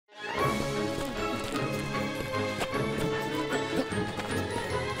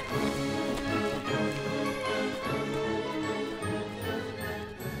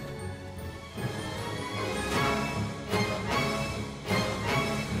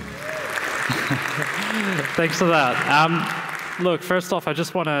Thanks for that. Look, first off, I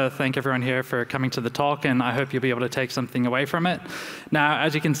just want to thank everyone here for coming to the talk, and I hope you'll be able to take something away from it. Now,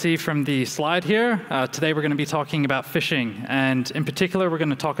 as you can see from the slide here, today we're going to be talking about phishing, and in particular, we're going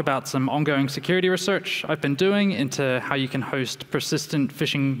to talk about some ongoing security research I've been doing into how you can host persistent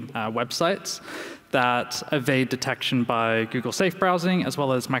phishing websites that evade detection by Google Safe Browsing, as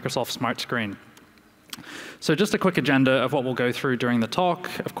well as Microsoft Smart Screen. So just a quick agenda of what we'll go through during the talk.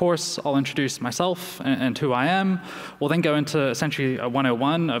 Of course, I'll introduce myself and who I am. We'll then go into essentially a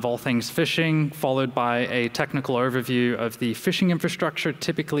 101 of all things phishing, followed by a technical overview of the phishing infrastructure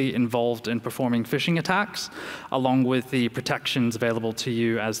typically involved in performing phishing attacks, along with the protections available to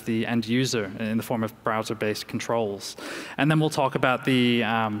you as the end user in the form of browser-based controls. And then we'll talk about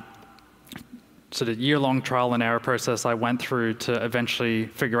the sort of year-long trial and error process I went through to eventually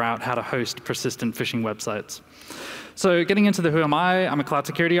figure out how to host persistent phishing websites. So getting into the who am I, I'm a cloud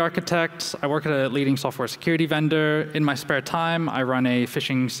security architect. I work at a leading software security vendor. In my spare time, I run a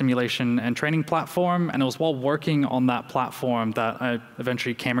phishing simulation and training platform, and it was while working on that platform that I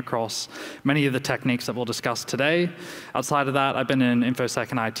eventually came across many of the techniques that we'll discuss today. Outside of that, I've been in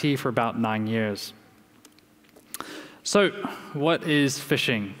InfoSec and IT for about 9 years. So what is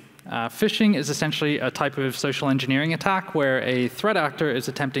phishing? Phishing is essentially a type of social engineering attack where a threat actor is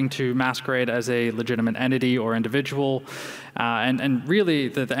attempting to masquerade as a legitimate entity or individual. And really,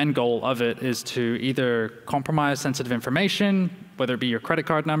 the end goal of it is to either compromise sensitive information, whether it be your credit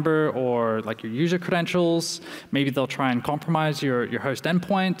card number or like your user credentials. Maybe they'll try and compromise your host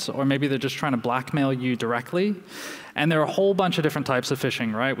endpoint, or maybe they're just trying to blackmail you directly. And there are a whole bunch of different types of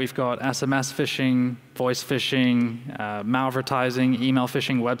phishing, right? We've got SMS phishing, voice phishing, malvertising, email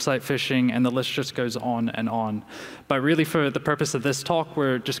phishing, website phishing, and the list just goes on and on. But really, for the purpose of this talk,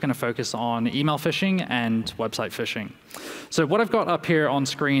 we're just going to focus on email phishing and website phishing. So what I've got up here on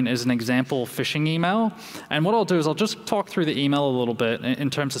screen is an example phishing email. And what I'll do is I'll just talk through the email a little bit in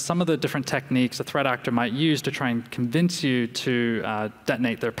terms of some of the different techniques a threat actor might use to try and convince you to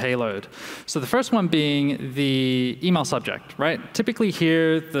detonate their payload. So the first one being the email subject, right? Typically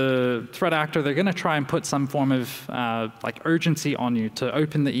here, the threat actor, they're going to try and put some form of like urgency on you to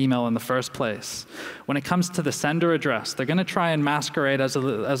open the email in the first place. When it comes to the sender address, they're going to try and masquerade as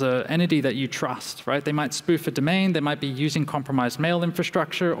an entity that you trust, right? They might spoof a domain, they might be using compromised mail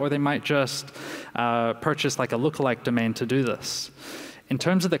infrastructure, or they might just purchase like a lookalike domain to do this. In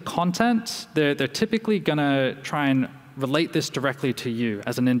terms of the content, they're typically going to try and relate this directly to you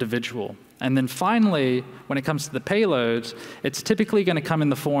as an individual. And then finally, when it comes to the payload, it's typically going to come in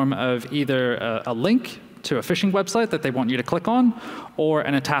the form of either a link to a phishing website that they want you to click on, or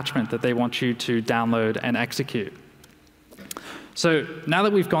an attachment that they want you to download and execute. So now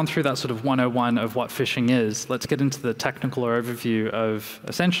that we've gone through that sort of 101 of what phishing is, let's get into the technical overview of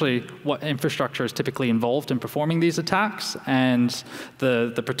essentially what infrastructure is typically involved in performing these attacks and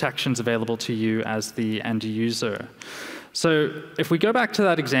the protections available to you as the end user. So if we go back to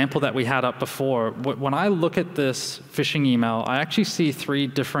that example that we had up before, when I look at this phishing email, I actually see 3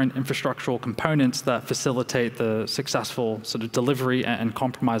 different infrastructural components that facilitate the successful sort of delivery and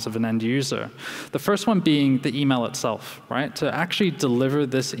compromise of an end user. The first one being the email itself, right? To actually deliver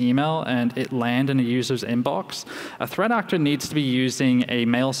this email and it land in a user's inbox, a threat actor needs to be using a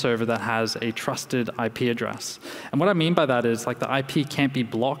mail server that has a trusted IP address. And what I mean by that is like the IP can't be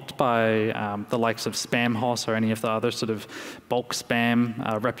blocked by the likes of Spamhaus or any of the other sort of bulk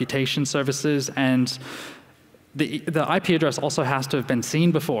spam reputation services, and the IP address also has to have been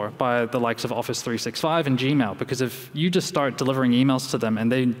seen before by the likes of Office 365 and Gmail, because if you just start delivering emails to them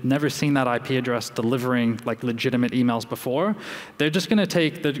and they've never seen that IP address delivering like legitimate emails before, they're just going to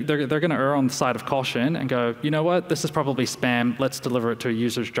they're going to err on the side of caution and go, you know what, this is probably spam, let's deliver it to a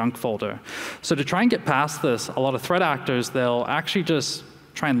user's junk folder. So to try and get past this, a lot of threat actors, they'll actually just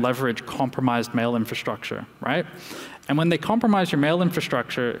try and leverage compromised mail infrastructure, right? And when they compromise your mail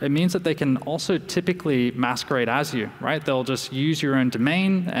infrastructure, it means that they can also typically masquerade as you, right? They'll just use your own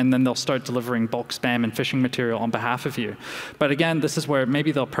domain, and then they'll start delivering bulk spam and phishing material on behalf of you. But again, this is where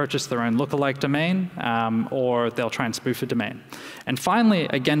maybe they'll purchase their own lookalike domain, or they'll try and spoof a domain. And finally,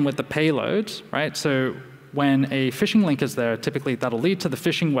 again, with the payload, right? So when a phishing link is there, typically that'll lead to the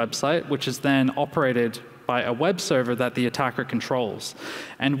phishing website, which is then operated by a web server that the attacker controls.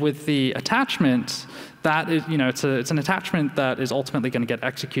 And with the attachment, that is, you know, it's an attachment that is ultimately going to get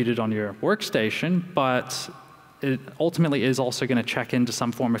executed on your workstation, but it ultimately is also going to check into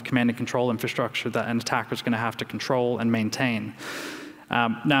some form of command and control infrastructure that an attacker is going to have to control and maintain.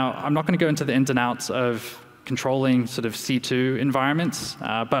 Now, I'm not going to go into the ins and outs of controlling sort of C2 environments,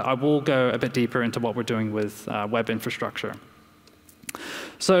 but I will go a bit deeper into what we're doing with web infrastructure.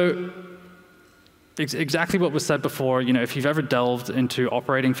 So exactly what was said before. If you've ever delved into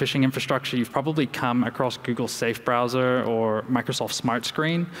operating phishing infrastructure, you've probably come across Google Safe Browser or Microsoft Smart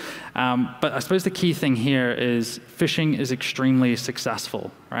Screen. But I suppose the key thing here is phishing is extremely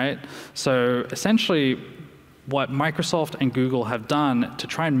successful, right? So essentially, what Microsoft and Google have done to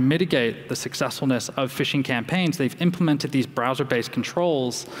try and mitigate the successfulness of phishing campaigns, they've implemented these browser-based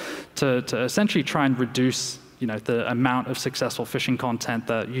controls to essentially try and reduce the amount of successful phishing content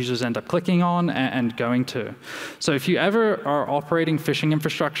that users end up clicking on and going to. So if you ever are operating phishing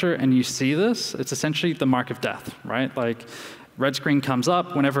infrastructure and you see this, it's essentially the mark of death, right? Like, red screen comes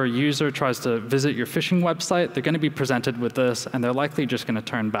up whenever a user tries to visit your phishing website. They're going to be presented with this, and they're likely just going to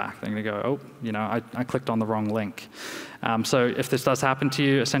turn back. They're going to go, oh, I clicked on the wrong link. So if this does happen to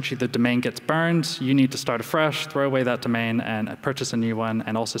you, essentially the domain gets burned. You need to start afresh, throw away that domain, and purchase a new one,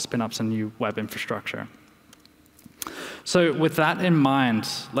 and also spin up some new web infrastructure. So with that in mind,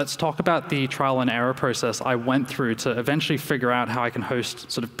 let's talk about the trial and error process I went through to eventually figure out how I can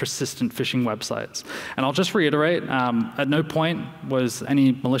host sort of persistent phishing websites. And I'll just reiterate, at no point was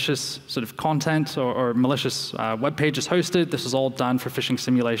any malicious sort of content or malicious web pages hosted. This was all done for phishing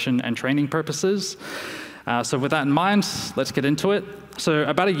simulation and training purposes. So with that in mind, let's get into it. So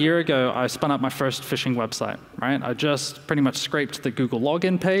about a year ago, I spun up my first phishing website, right? I just pretty much scraped the Google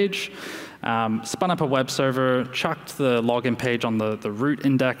login page, spun up a web server, chucked the login page on the root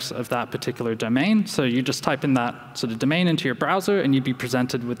index of that particular domain. So you just type in that sort of domain into your browser, and you'd be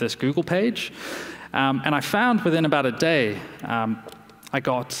presented with this Google page. And I found within about a day, I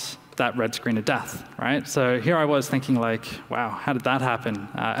got that red screen of death, right? So here I was thinking like, wow, how did that happen?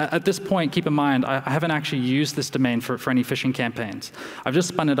 At this point, keep in mind, I haven't actually used this domain for any phishing campaigns. I've just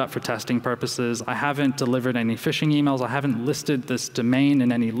spun it up for testing purposes. I haven't delivered any phishing emails. I haven't listed this domain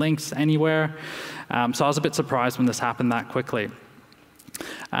in any links anywhere. So I was a bit surprised when this happened that quickly.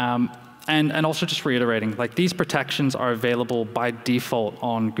 And also just reiterating, like, these protections are available by default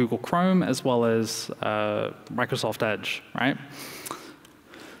on Google Chrome as well as Microsoft Edge, right?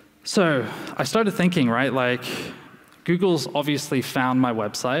 So I started thinking, right, like, Google's obviously found my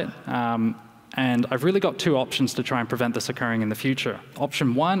website, and I've really got two options to try and prevent this occurring in the future.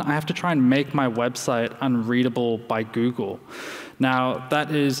 Option one, I have to try and make my website unreadable by Google. Now, that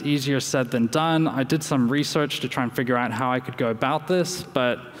is easier said than done. I did some research to try and figure out how I could go about this,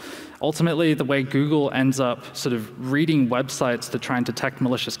 but ultimately, the way Google ends up sort of reading websites to try and detect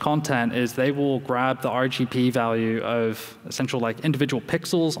malicious content is they will grab the RGB value of essentially like individual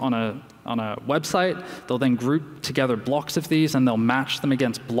pixels on a website. They'll then group together blocks of these, and they'll match them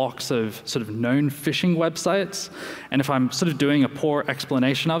against blocks of sort of known phishing websites. And if I'm sort of doing a poor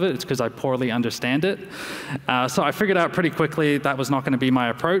explanation of it, it's because I poorly understand it. So I figured out pretty quickly that was not going to be my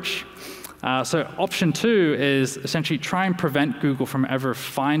approach. So option two is essentially try and prevent Google from ever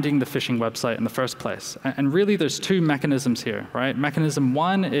finding the phishing website in the first place. And really, there's two mechanisms here, right? Mechanism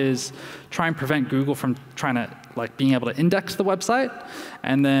one is try and prevent Google from trying to, like, being able to index the website.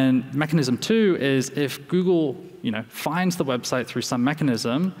 And then mechanism two is if Google, finds the website through some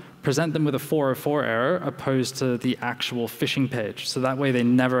mechanism, present them with a 404 error opposed to the actual phishing page. So that way, they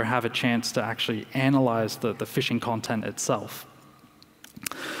never have a chance to actually analyze the phishing content itself.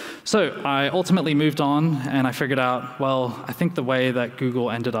 So I ultimately moved on, and I figured out, well, I think the way that Google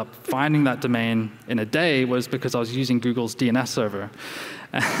ended up finding that domain in a day was because I was using Google's DNS server,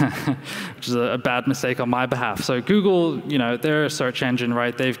 which is a bad mistake on my behalf. So Google, they're a search engine,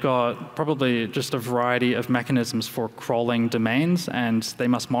 right? They've got probably just a variety of mechanisms for crawling domains, and they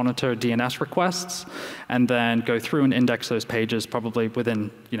must monitor DNS requests and then go through and index those pages probably within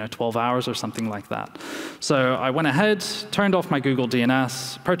 12 hours or something like that. So I went ahead, turned off my Google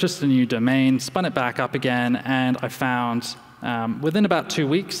DNS, purchased a new domain, spun it back up again, and I found within about 2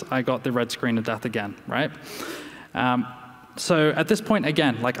 weeks, I got the red screen of death again, right? So at this point,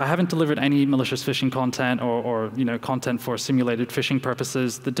 again, like, I haven't delivered any malicious phishing content or content for simulated phishing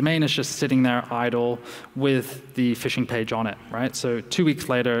purposes. The domain is just sitting there idle with the phishing page on it, right? So 2 weeks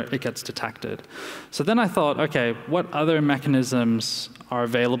later, it gets detected. So then I thought, okay, what other mechanisms are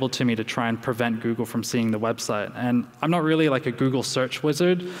available to me to try and prevent Google from seeing the website? And I'm not really like a Google search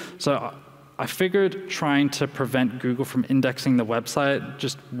wizard, so I figured trying to prevent Google from indexing the website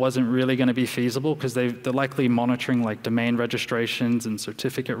just wasn't really going to be feasible, because they're likely monitoring like domain registrations and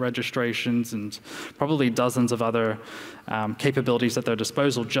certificate registrations and probably dozens of other capabilities at their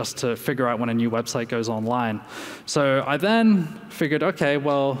disposal just to figure out when a new website goes online. So I then figured, okay,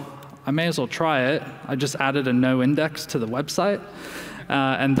 well, I may as well try it. I just added a no index to the website,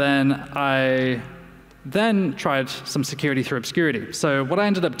 and then I then tried some security through obscurity. So what I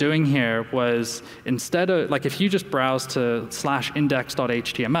ended up doing here was, instead of, like, if you just browse to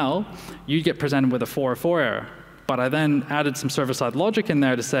 /index.html, you'd get presented with a 404 error. But I then added some server-side logic in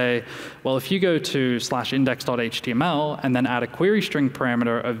there to say, well, if you go to /index.html and then add a query string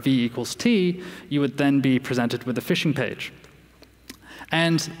parameter of v equals t, you would then be presented with a phishing page.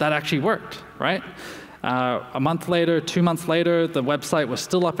 And that actually worked, right? A month later, 2 months later, the website was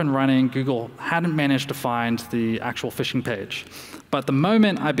still up and running. Google hadn't managed to find the actual phishing page. But the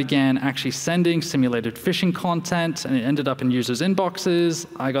moment I began actually sending simulated phishing content and it ended up in users' inboxes,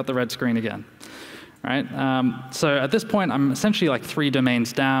 I got the red screen again. Right? So at this point, I'm essentially like 3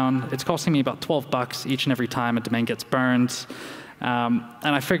 domains down. It's costing me about $12 each and every time a domain gets burned.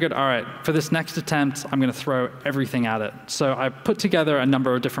 And I figured, all right, for this next attempt, I'm going to throw everything at it. So I put together a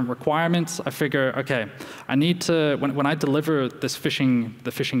number of different requirements. I figure, OK, I need to, when I deliver this the phishing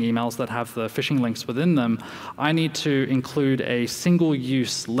emails that have the phishing links within them, I need to include a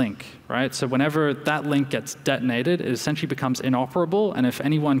single-use link, right? So whenever that link gets detonated, it essentially becomes inoperable. And if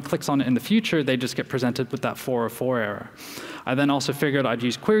anyone clicks on it in the future, they just get presented with that 404 error. I then also figured I'd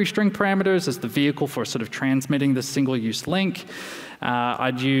use query string parameters as the vehicle for sort of transmitting this single-use link.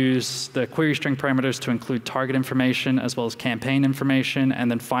 I'd use the query string parameters to include target information as well as campaign information.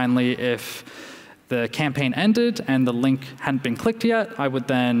 And then finally, if the campaign ended and the link hadn't been clicked yet, I would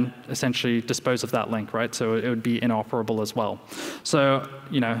then essentially dispose of that link, right? So it would be inoperable as well. So,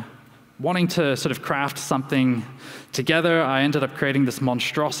 wanting to sort of craft something together, I ended up creating this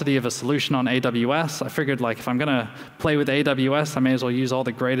monstrosity of a solution on AWS. I figured, like, if I'm going to play with AWS, I may as well use all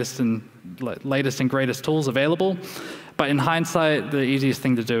the latest and greatest tools available. But in hindsight, the easiest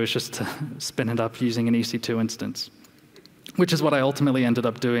thing to do is just to spin it up using an EC2 instance, which is what I ultimately ended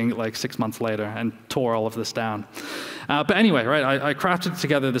up doing like 6 months later and tore all of this down. But anyway, right, I crafted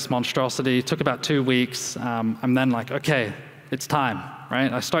together this monstrosity. It took about 2 weeks. I'm then like, OK, it's time.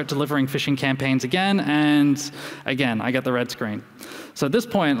 Right? I start delivering phishing campaigns again, and again, I get the red screen. So at this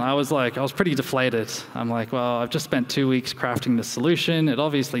point, I was pretty deflated. I'm like, well, I've just spent 2 weeks crafting this solution. It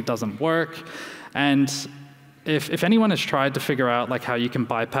obviously doesn't work. And if anyone has tried to figure out like how you can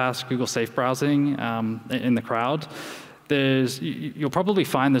bypass Google Safe Browsing in the crowd, you'll probably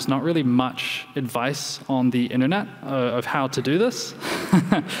find there's not really much advice on the internet of how to do this.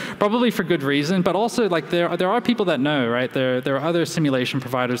 Probably for good reason, but also like there are people that know, right? There are other simulation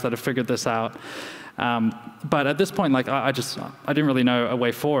providers that have figured this out. But at this point, like I didn't really know a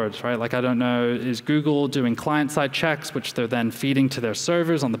way forward, right? Like I don't know, is Google doing client-side checks, which they're then feeding to their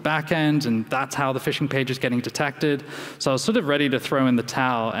servers on the back end, and that's how the phishing page is getting detected. So I was sort of ready to throw in the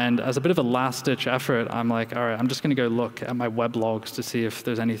towel, and as a bit of a last-ditch effort, I'm like, all right, I'm just going to go look at my web logs to see if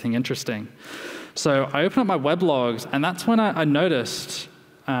there's anything interesting. So I open up my web logs, and that's when I noticed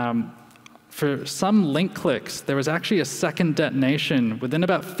for some link clicks, there was actually a second detonation within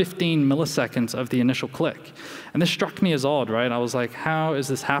about 15 milliseconds of the initial click. And this struck me as odd, right? I was like, how is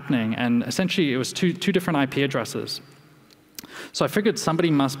this happening? And essentially, it was two different IP addresses. So I figured somebody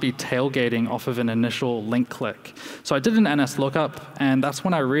must be tailgating off of an initial link click. So I did an NS lookup, and that's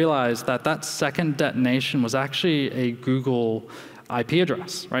when I realized that that second detonation was actually a Google IP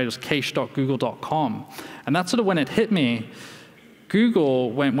address, right? It was cache.google.com. And that's sort of when it hit me.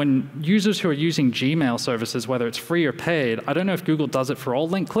 Google, when users who are using Gmail services, whether it's free or paid, I don't know if Google does it for all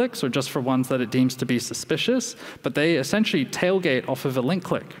link clicks or just for ones that it deems to be suspicious, but they essentially tailgate off of a link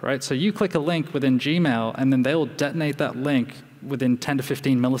click, right? So you click a link within Gmail, and then they'll detonate that link within 10 to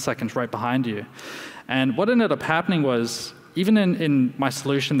 15 milliseconds right behind you. And what ended up happening was, even in my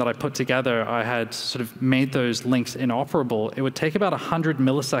solution that I put together, I had sort of made those links inoperable. It would take about 100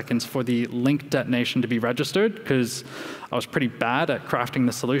 milliseconds for the link detonation to be registered, because I was pretty bad at crafting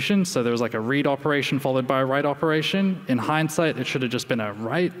the solution. So there was like a read operation followed by a write operation. In hindsight, it should have just been a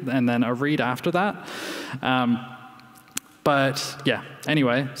write and then a read after that. But yeah,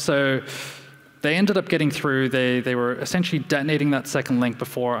 anyway, so they ended up getting through. They were essentially detonating that second link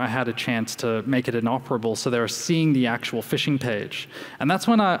before I had a chance to make it inoperable, so they were seeing the actual phishing page. And that's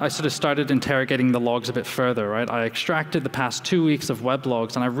when I sort of started interrogating the logs a bit further, right? I extracted the past 2 weeks of web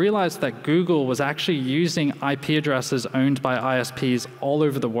logs, and I realized that Google was actually using IP addresses owned by ISPs all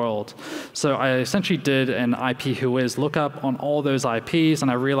over the world. So I essentially did an IP whois lookup on all those IPs,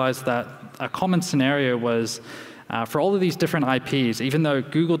 and I realized that a common scenario was for all of these different IPs, even though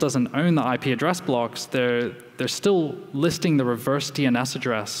Google doesn't own the IP address blocks, they're still listing the reverse DNS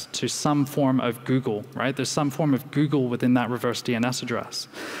address to some form of Google, right? There's some form of Google within that reverse DNS address.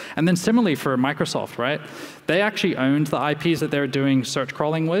 And then similarly for Microsoft, right? They actually owned the IPs that they were doing search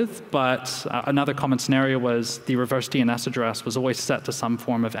crawling with, but another common scenario was the reverse DNS address was always set to some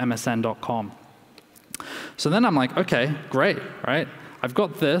form of MSN.com. So then I'm like, OK, great, right? I've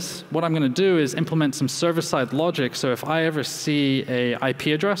got this. What I'm going to do is implement some server-side logic. So if I ever see a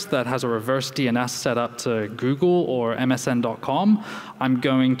IP address that has a reverse DNS set up to Google or MSN.com, I'm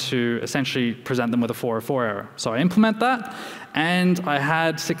going to essentially present them with a 404 error. So I implement that, and I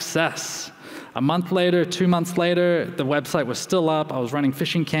had success. A month later, 2 months later, the website was still up. I was running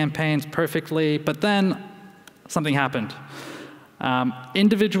phishing campaigns perfectly. But then something happened.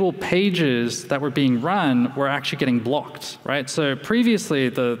 Individual pages that were being run were actually getting blocked, right? So previously,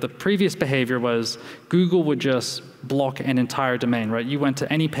 the previous behavior was Google would just block an entire domain, right? You went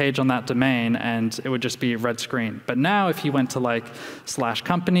to any page on that domain, and it would just be a red screen. But now, if you went to like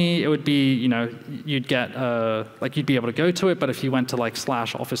 /company, it would be, you'd get like you'd be able to go to it. But if you went to like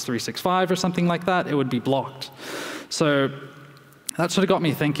 /Office365 or something like that, it would be blocked. So that sort of got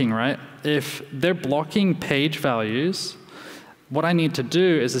me thinking, right? If they're blocking page values, what I need to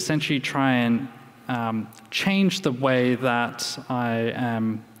do is essentially try and change the way that I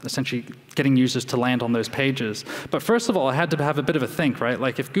am essentially getting users to land on those pages. But first of all, I had to have a bit of a think, right?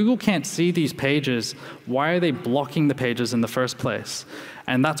 Like, if Google can't see these pages, why are they blocking the pages in the first place?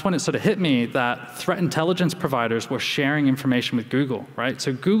 And that's when it sort of hit me that threat intelligence providers were sharing information with Google, right?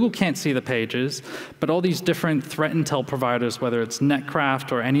 So Google can't see the pages, but all these different threat intel providers, whether it's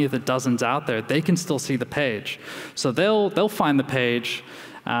Netcraft or any of the dozens out there, they can still see the page. So they'll find the page,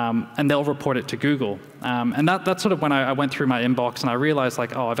 and they'll report it to Google. And that's sort of when I went through my inbox, and I realized,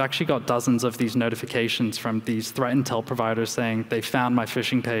 like, oh, I've actually got dozens of these notifications from these threat intel providers saying they found my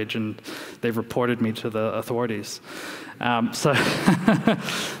phishing page and they've reported me to the authorities. So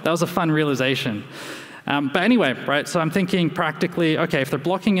that was a fun realization. But anyway, right, so I'm thinking practically, OK, if they're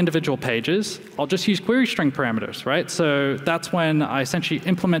blocking individual pages, I'll just use query string parameters, right? So that's when I essentially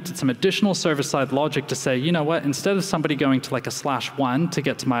implemented some additional server-side logic to say, you know what, instead of somebody going to like a /1 to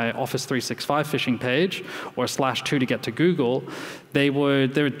get to my Office 365 phishing page, or /2 to get to Google, there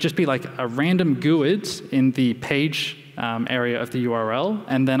would just be like a random GUID in the page area of the URL,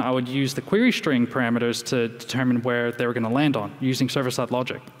 and then I would use the query string parameters to determine where they were going to land on using server-side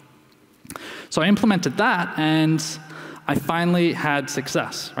logic. So I implemented that, and I finally had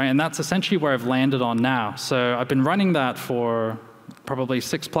success, right? And that's essentially where I've landed on now. So I've been running that for probably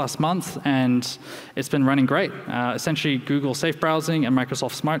 6+ months, and it's been running great. Essentially, Google Safe Browsing and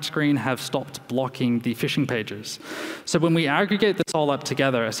Microsoft Smart Screen have stopped blocking the phishing pages. So when we aggregate this all up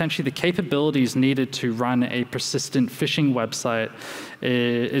together, essentially the capabilities needed to run a persistent phishing website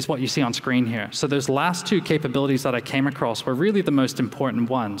is what you see on screen here. So those last two capabilities that I came across were really the most important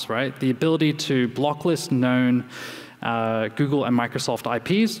ones, right? The ability to blocklist known Google and Microsoft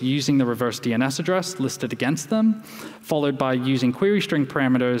IPs using the reverse DNS address listed against them, followed by using query string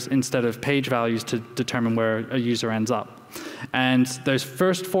parameters instead of page values to determine where a user ends up. And those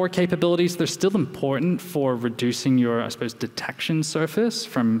first 4 capabilities, they're still important for reducing your, I suppose, detection surface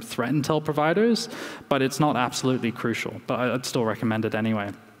from threat intel providers, but it's not absolutely crucial. But I'd still recommend it anyway.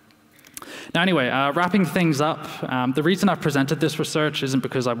 Now, anyway, wrapping things up, the reason I've presented this research isn't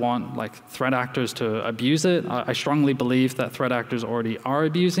because I want like threat actors to abuse it. I strongly believe that threat actors already are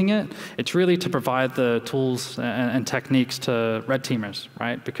abusing it. It's really to provide the tools and techniques to red teamers,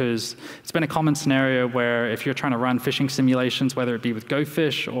 right? Because it's been a common scenario where if you're trying to run phishing simulations, whether it be with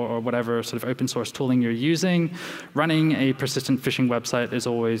GoPhish or whatever sort of open source tooling you're using, running a persistent phishing website is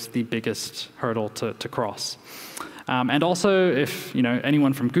always the biggest hurdle to cross. And also, if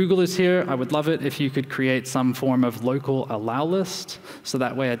anyone from Google is here, I would love it if you could create some form of local allow list, so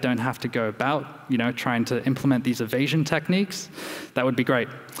that way I don't have to go about trying to implement these evasion techniques. That would be great.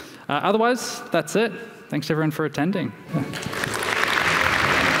 Otherwise, that's it. Thanks everyone for attending.